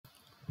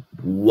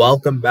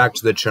Welcome back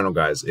to the channel,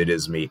 guys. It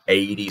is me,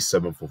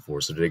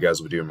 8744. So today,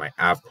 guys, we're doing my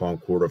Afcon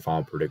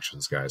quarterfinal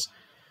predictions, guys.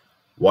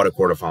 What a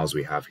quarterfinals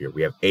we have here.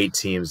 We have 8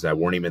 teams that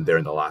weren't even there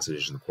in the last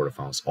edition of the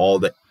quarterfinals. All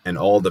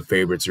the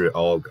favorites here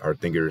all are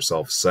thinking to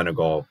yourself,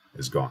 Senegal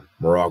is gone,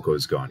 Morocco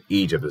is gone,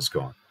 Egypt is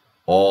gone.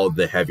 All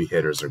the heavy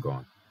hitters are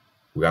gone.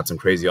 We got some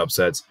crazy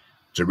upsets.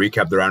 To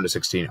recap the round of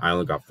 16, I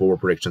only got 4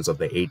 predictions of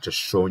the 8, just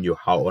showing you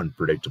how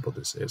unpredictable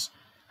this is,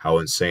 how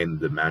insane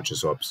the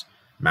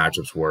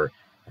matchups were.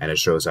 And it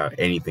shows how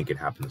anything can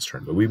happen this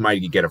turn. But we might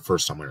get a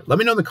first-time winner. Let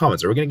me know in the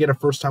comments. Are we going to get a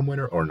first-time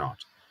winner or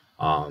not?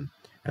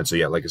 And so,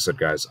 yeah, like I said,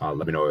 guys,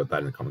 let me know about that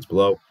in the comments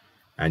below.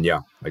 And,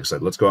 yeah, like I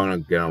said, let's go on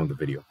and get on with the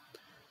video.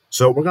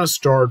 So we're going to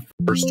start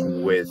first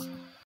with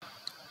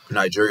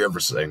Nigeria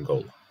versus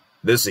Angola.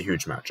 This is a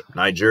huge matchup.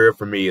 Nigeria,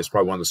 for me, is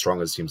probably one of the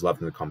strongest teams left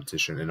in the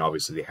competition. And,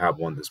 obviously, they have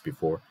won this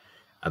before.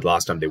 And the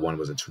last time they won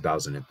was in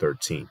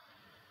 2013.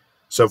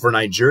 So, for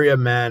Nigeria,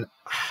 man,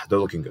 they're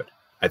looking good.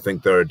 I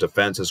think their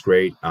defense is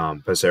great.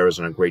 Peseira's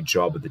done a great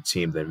job with the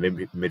team. The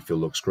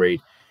midfield looks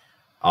great.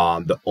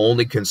 The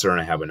only concern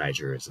I have with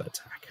Nigeria is the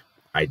attack.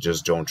 I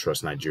just don't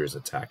trust Nigeria's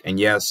attack. And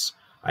yes,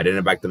 I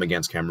didn't back them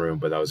against Cameroon,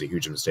 but that was a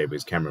huge mistake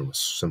because Cameroon was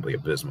simply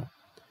abysmal.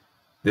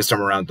 This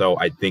time around, though,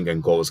 I think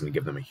Angola is going to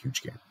give them a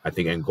huge game. I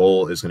think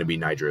Angola is going to be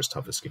Nigeria's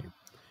toughest game.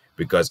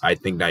 Because I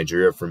think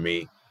Nigeria, for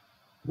me,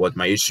 what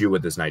my issue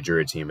with this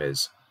Nigeria team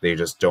is, they're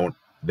just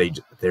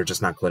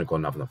not clinical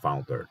enough in the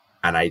final third.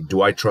 And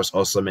do I trust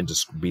Osimhen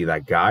to be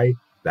that guy,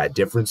 that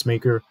difference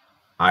maker?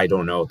 I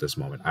don't know at this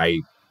moment.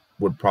 I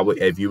would probably,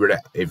 if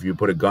you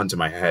put a gun to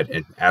my head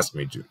and ask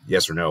me to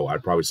yes or no,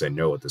 I'd probably say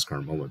no at this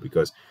current moment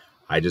because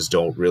I just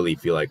don't really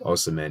feel like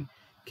Osimhen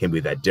can be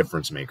that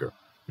difference maker.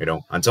 You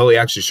know, until he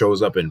actually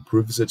shows up and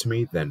proves it to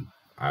me, then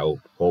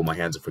I'll hold my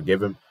hands and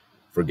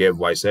forgive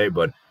what I say.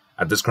 But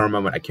at this current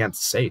moment, I can't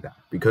say that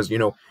because, you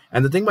know,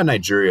 and the thing about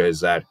Nigeria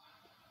is that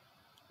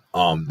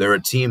they're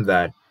a team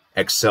that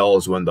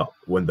excels when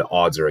the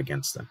odds are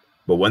against them.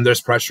 But when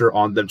there's pressure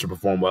on them to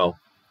perform well,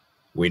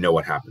 we know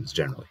what happens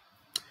generally.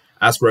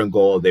 As for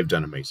Angola, they've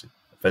done amazing.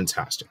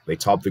 Fantastic. They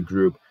topped the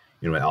group,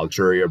 you know,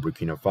 Algeria,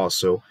 Burkina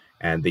Faso,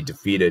 and they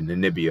defeated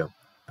Namibia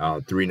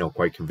 3-0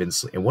 quite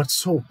convincingly. And what's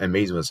so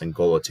amazing with this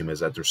Angola team is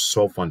that they're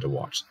so fun to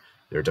watch.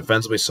 They're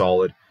defensively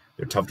solid,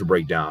 they're tough to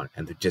break down,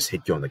 and they just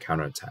hit you on the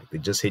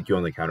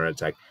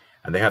counterattack.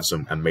 And they have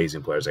some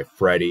amazing players like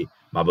Freddie,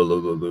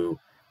 Mabalulu,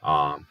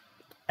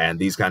 and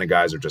these kind of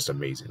guys are just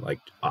amazing, like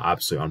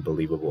absolutely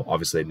unbelievable.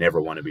 Obviously, they never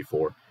won it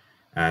before.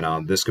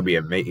 And this could be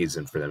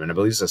amazing for them. And I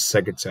believe it's the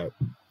second time,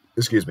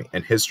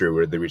 in history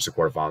where they reached the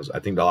quarterfinals. I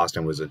think the last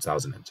time was in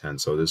 2010.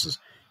 So this is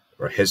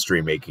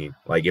history making.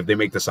 Like, if they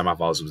make the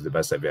semifinals, it was the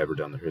best they've ever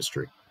done in their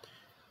history.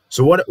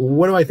 So what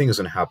do I think is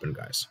going to happen,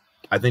 guys?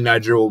 I think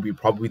Nigeria will be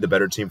probably the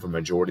better team for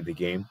majority of the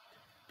game.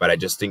 But I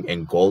just think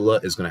Angola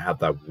is going to have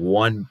that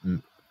one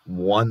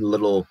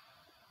little...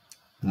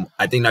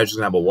 I think Nigeria's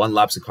going to have a one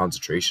lapse of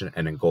concentration,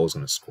 and Angola's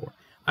going to score.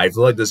 I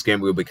feel like this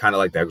game will be kind of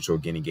like the actual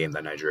Guinea game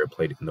that Nigeria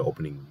played in the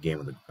opening game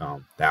of the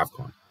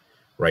Afcon,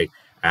 right?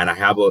 And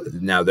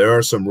now there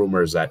are some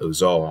rumors that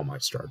Uzoho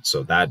might start,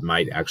 so that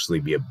might actually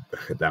be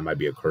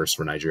a curse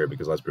for Nigeria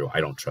because let's be real,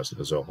 I don't trust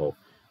Uzoho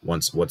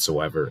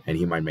whatsoever, and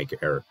he might make an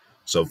error.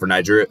 So for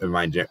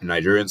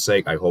Nigerian's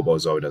sake, I hope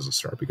Uzoho doesn't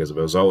start because if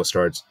Uzoho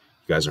starts,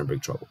 you guys are in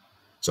big trouble.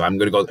 So I'm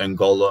going to go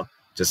Angola.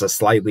 Just a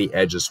slightly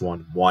edges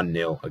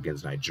 1-0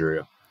 against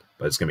Nigeria.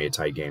 But it's going to be a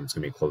tight game. It's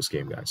going to be a close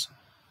game, guys.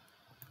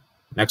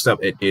 Next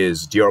up, it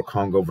is DR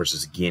Congo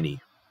versus Guinea.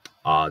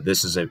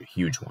 This is a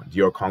huge one.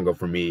 DR Congo,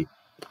 for me,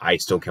 I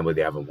still can't believe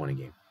they haven't won a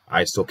game.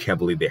 I still can't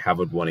believe they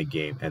haven't won a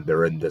game, and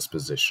they're in this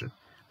position,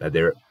 that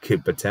they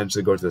could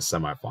potentially go to the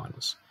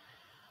semifinals.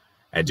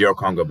 And DR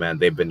Congo, man,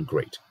 they've been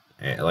great.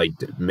 Like,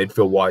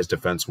 midfield-wise,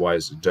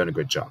 defense-wise, done a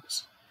good job.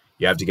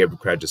 You have to give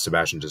credit to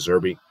Sebastian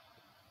Deserbi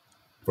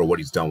for what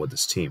he's done with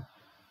this team.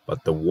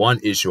 But the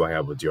one issue I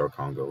have with DR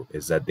Congo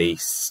is that they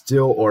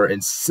still are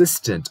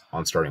insistent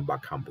on starting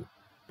Bakambu.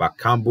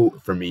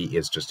 Bakambu, for me,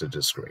 is just a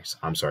disgrace.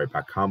 I'm sorry,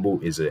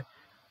 Bakambu is an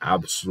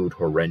absolute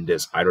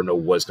horrendous. I don't know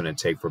what's going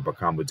to take for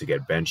Bakambu to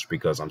get benched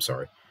because, I'm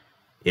sorry,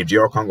 if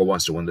DR Congo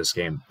wants to win this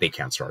game, they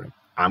can't start him.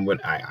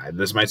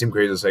 This might seem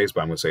crazy to say this,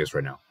 but I'm going to say this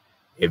right now.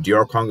 If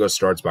DR Congo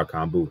starts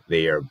Bakambu,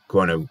 they are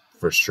going to,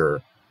 for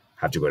sure,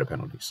 have to go to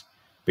penalties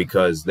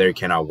because they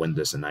cannot win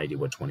this in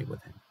 90-20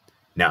 with him.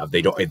 Now,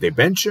 if they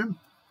bench him,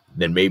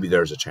 then maybe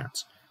there's a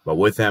chance. But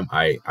with him,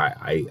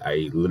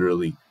 I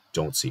literally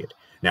don't see it.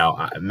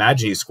 Now,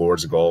 imagine he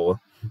scores a goal.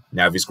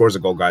 Now, if he scores a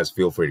goal, guys,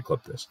 feel free to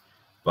clip this.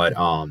 But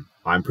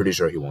I'm pretty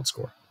sure he won't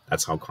score.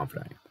 That's how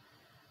confident I am.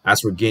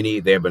 As for Guinea,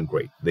 they have been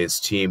great. This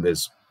team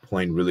is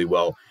playing really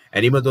well.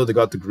 And even though they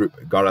got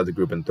out of the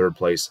group in third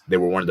place, they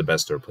were one of the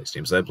best third place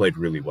teams. They played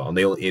really well. And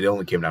it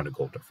only came down to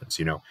goal difference,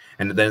 you know.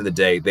 And at the end of the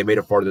day, they made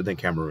it farther than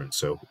Cameroon.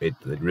 So it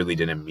really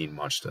didn't mean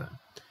much to them.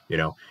 You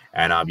know,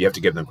 and you have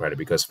to give them credit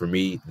because for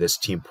me, this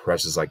team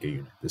presses like a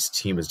unit. This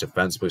team is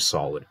defensively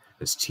solid.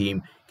 This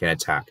team can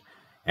attack,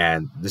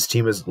 and this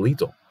team is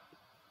lethal.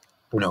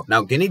 You know,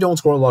 now Guinea don't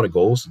score a lot of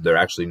goals. They're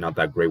actually not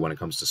that great when it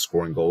comes to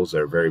scoring goals.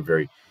 They're very,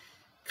 very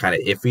kind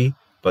of iffy.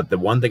 But the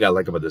one thing I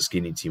like about this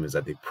Guinea team is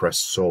that they press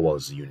so well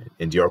as a unit,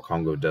 and DR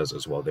Congo does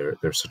as well.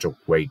 They're such a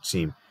great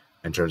team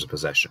in terms of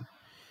possession.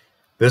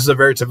 This is a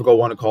very difficult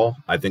one to call.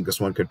 I think this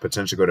one could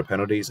potentially go to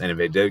penalties, and if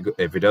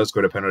it does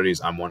go to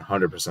penalties, I'm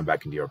 100%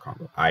 back in DR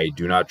Congo. I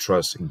do not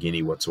trust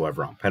Guinea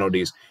whatsoever on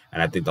penalties,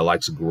 and I think the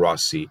likes of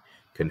Grossi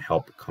can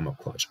help come up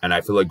clutch. And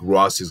I feel like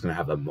Grossi is going to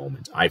have a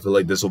moment. I feel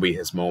like this will be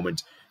his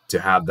moment to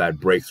have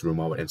that breakthrough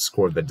moment and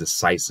score the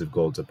decisive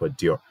goal to put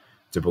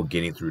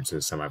Guinea through to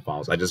the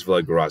semifinals. I just feel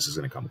like Grossi is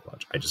going to come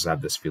clutch. I just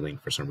have this feeling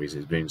for some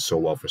reason. He's doing so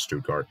well for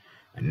Stuttgart.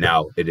 And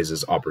now it is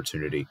his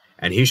opportunity.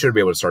 And he should be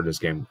able to start this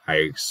game.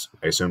 I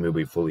assume he'll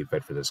be fully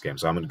fit for this game.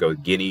 So I'm going to go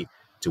with Guinea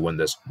to win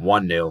this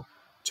 1-0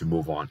 to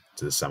move on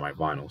to the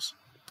semifinals.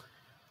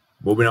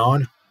 Moving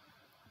on.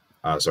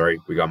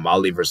 We got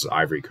Mali versus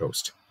Ivory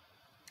Coast.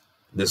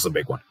 This is a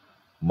big one.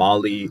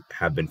 Mali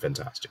have been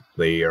fantastic.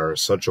 They are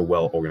such a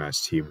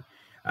well-organized team.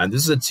 And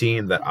this is a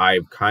team that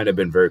I've kind of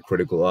been very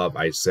critical of.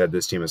 I said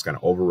this team is kind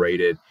of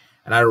overrated.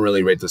 And I don't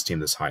really rate this team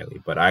this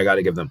highly, but I got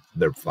to give them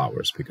their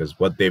flowers because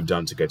what they've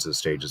done to get to the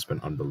stage has been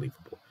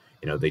unbelievable.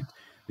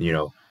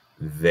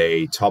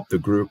 They topped the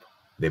group,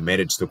 they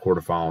made it to the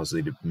quarterfinals,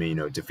 they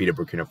defeated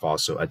Burkina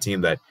Faso, a team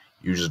that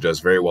usually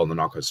does very well in the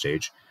knockout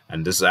stage.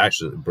 And this is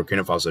actually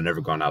Burkina Faso never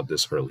gone out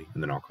this early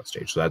in the knockout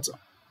stage, so that's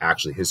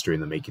actually history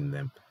in the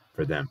making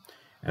for them.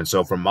 And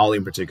so for Mali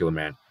in particular,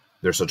 man,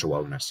 they're such a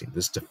well-organized team.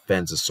 This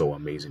defense is so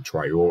amazing.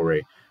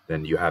 Traore,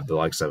 then you have the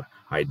likes of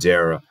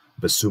Haidara,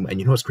 Basuma, and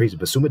you know what's crazy?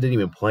 Basuma didn't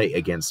even play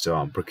against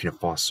Burkina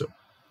Faso,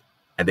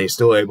 and they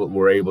still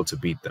were able to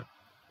beat them,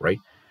 right?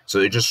 So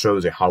it just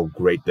shows you how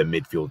great the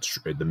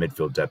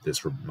midfield depth is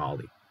for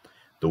Mali.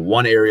 The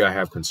one area I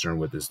have concern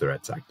with is their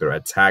attack. Their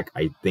attack,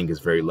 I think, is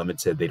very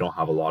limited. They don't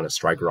have a lot of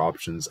striker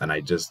options, and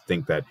I just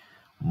think that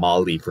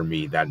Mali, for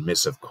me, that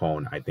miss of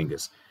Cone, I think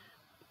is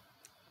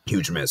a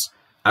huge miss.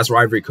 As for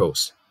Ivory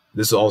Coast,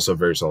 this is also a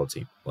very solid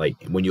team. Like,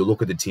 when you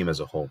look at the team as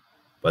a whole,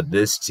 but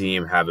this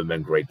team haven't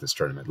been great this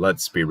tournament.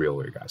 Let's be real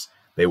here, guys.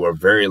 They were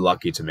very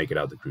lucky to make it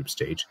out the group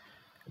stage.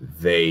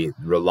 They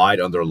relied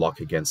on their luck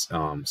against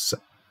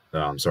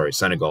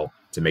Senegal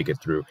to make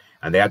it through,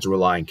 and they had to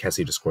rely on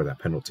Kessie to score that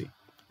penalty.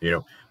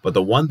 But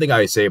the one thing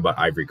I say about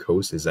Ivory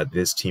Coast is that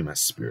this team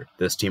has spirit.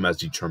 This team has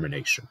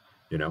determination.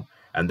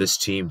 And this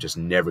team just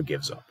never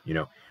gives up.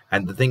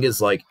 And the thing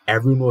is, like,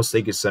 everyone was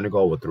thinking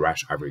Senegal would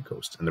thrash Ivory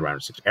Coast in the round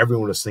of 6.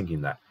 Everyone was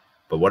thinking that.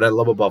 But what I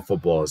love about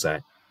football is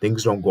that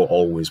things don't go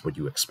always what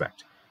you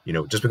expect.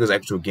 Just because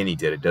Equatorial Guinea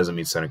did it doesn't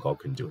mean Senegal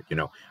can do it,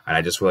 And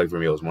I just feel like for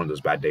me, it was one of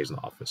those bad days in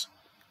the office.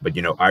 But,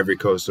 Ivory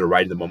Coast, they're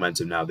riding the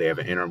momentum now. They have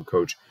an interim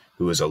coach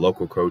who is a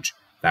local coach.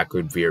 That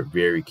could be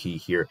very key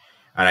here.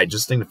 And I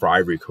just think that for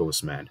Ivory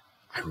Coast, man,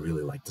 I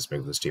really like this make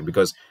of this team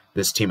because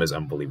this team is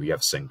unbelievable. You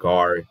have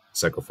Senghor,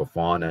 Seko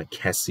Fofana,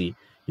 Kessie,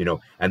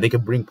 and they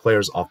can bring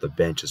players off the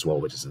bench as well,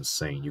 which is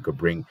insane.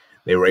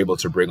 They were able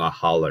to bring on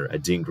Haller,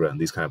 Adingra, and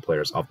these kind of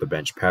players off the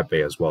bench.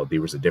 Pepe as well. They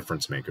were the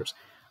difference makers.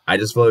 I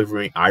just feel like for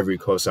me, Ivory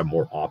Coast have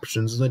more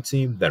options in the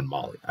team than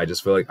Mali. I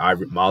just feel like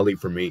Mali,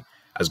 for me,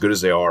 as good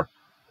as they are,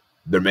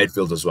 their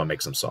midfield is what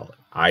makes them solid.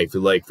 I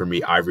feel like for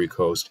me, Ivory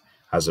Coast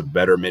has a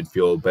better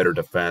midfield, better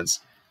defense.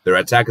 Their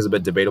attack is a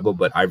bit debatable,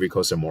 but Ivory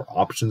Coast have more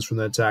options from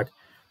the attack.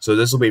 So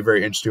this will be a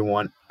very interesting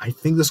one. I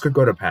think this could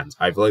go to pens.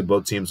 I feel like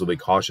both teams will be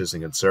cautious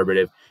and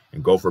conservative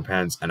and go for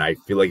pens. And I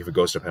feel like if it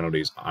goes to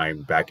penalties,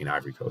 I'm backing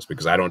Ivory Coast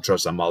because I don't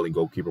trust that Mali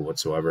goalkeeper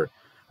whatsoever.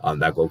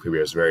 That goalkeeper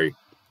is very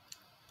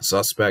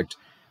suspect.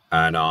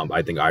 And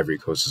I think Ivory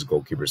Coast's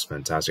goalkeeper is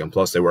fantastic. And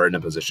plus, they were in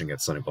a position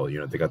against Senegal.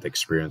 They got the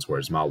experience,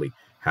 whereas Mali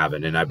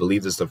haven't. And I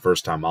believe this is the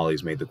first time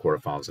Mali's made the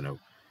quarterfinals in a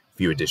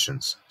few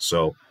editions.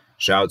 So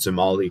shout out to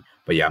Mali.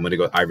 But yeah, I'm going to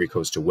go Ivory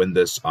Coast to win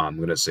this. I'm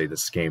going to say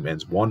this game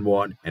ends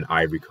 1-1 and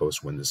Ivory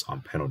Coast win this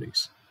on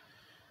penalties.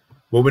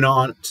 Moving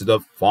on to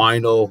the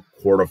final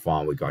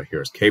quarterfinal we got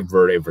here is Cape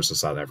Verde versus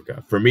South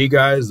Africa. For me,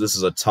 guys, this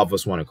is the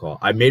toughest one to call.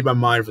 I made my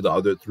mind for the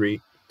other three,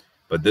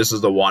 but this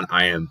is the one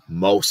I am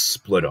most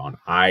split on.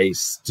 I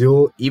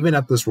still, even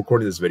at this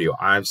recording this video,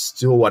 I'm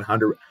still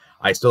 100.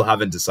 I still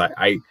haven't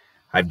decided.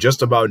 I've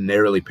just about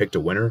narrowly picked a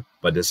winner,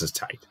 but this is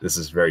tight. This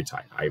is very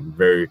tight.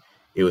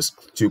 It was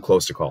too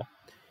close to call.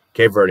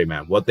 Cape Verde,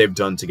 man, what they've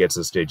done to get to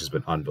the stage has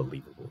been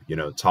unbelievable.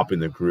 Topping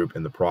the group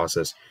in the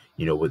process,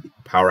 with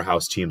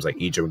powerhouse teams like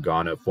Egypt and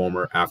Ghana,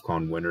 former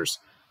Afcon winners,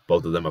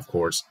 both of them, of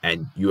course.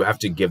 And you have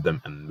to give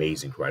them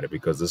amazing credit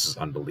because this is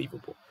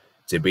unbelievable.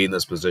 To be in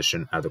this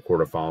position at the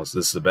quarterfinals,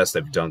 this is the best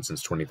they've done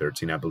since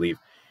 2013, I believe.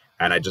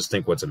 And I just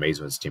think what's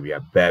amazing with this team, you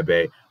have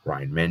Bebe,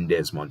 Ryan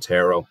Mendes,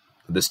 Montero.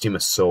 This team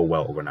is so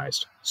well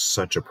organized.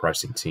 Such a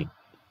pressing team.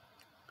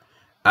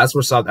 As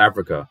for South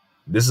Africa,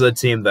 this is a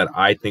team that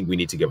I think we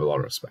need to give a lot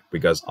of respect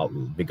because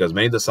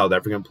many of the South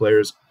African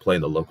players play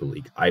in the local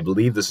league. I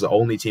believe this is the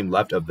only team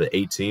left of the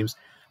 8 teams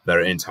that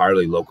are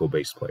entirely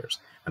local-based players.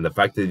 And the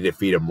fact that they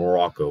defeated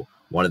Morocco,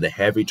 one of the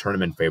heavy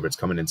tournament favorites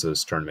coming into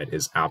this tournament,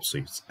 is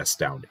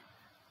absolutely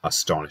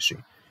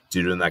astonishing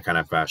to do it in that kind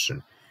of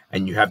fashion.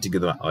 And you have to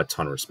give them a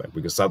ton of respect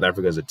because South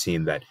Africa is a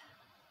team that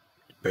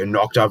been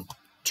knocked out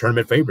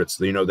tournament favorites.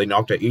 You know, they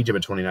knocked out Egypt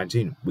in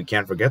 2019. We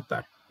can't forget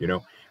that, you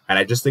know. And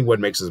I just think what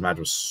makes this match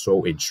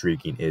so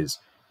intriguing is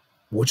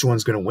which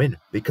one's going to win,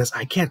 because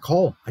I can't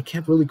call. I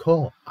can't really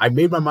call. I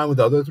made my mind with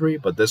the other three,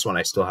 but this one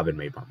I still haven't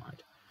made my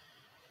mind.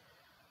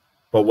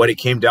 But what it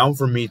came down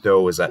for me,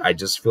 though, is that I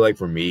just feel like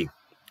for me,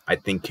 I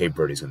think Cape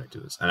Verde is going to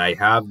do this. And I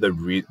have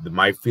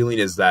my feeling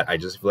is that I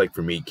just feel like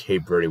for me,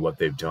 Cape Verde, what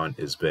they've done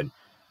has been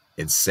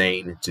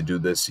insane to do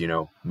this, you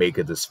know, make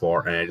it this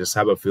far. And I just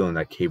have a feeling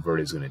that Cape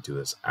Verde is going to do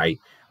this. I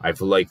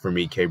feel like for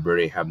me, Cape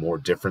Verde have more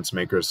difference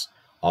makers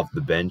off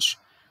the bench,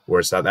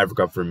 whereas South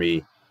Africa, for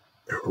me,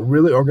 they're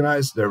really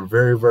organized. They're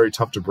very, very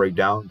tough to break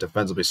down,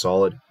 defensively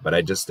solid. But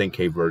I just think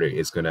Cape Verde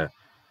is going to,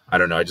 I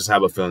don't know, I just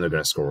have a feeling they're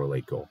going to score a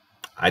late goal.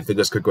 I think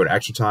this could go to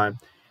extra time.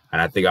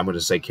 And I think I'm going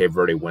to say Cape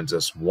Verde wins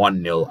us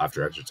 1-0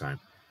 after extra time.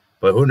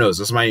 But who knows?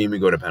 This might even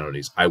go to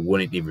penalties. I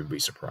wouldn't even be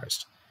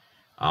surprised.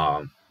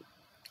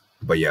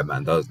 But yeah,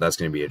 man, that's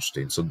going to be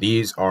interesting. So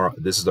this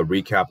is the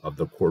recap of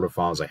the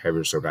quarterfinals. I have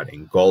here. So got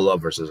Angola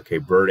versus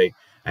Cape Verde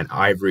and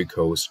Ivory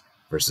Coast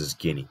versus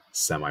Guinea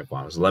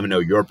semifinals. Let me know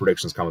your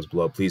predictions, comments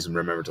below. Please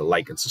remember to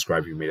like and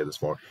subscribe if you made it this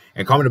far.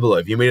 And comment below.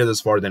 If you made it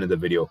this far at the end of the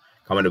video,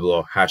 comment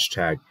below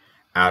hashtag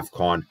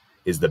Afcon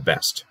is the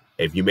best.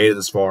 If you made it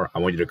this far, I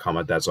want you to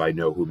comment that so I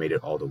know who made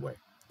it all the way.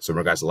 So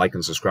remember, guys, like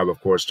and subscribe, of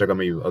course. Check out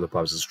my other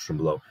platforms in the description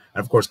below.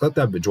 And, of course, click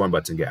that join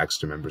button to get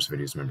extra members,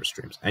 videos, member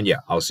streams. And, yeah,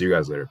 I'll see you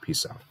guys later.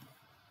 Peace out.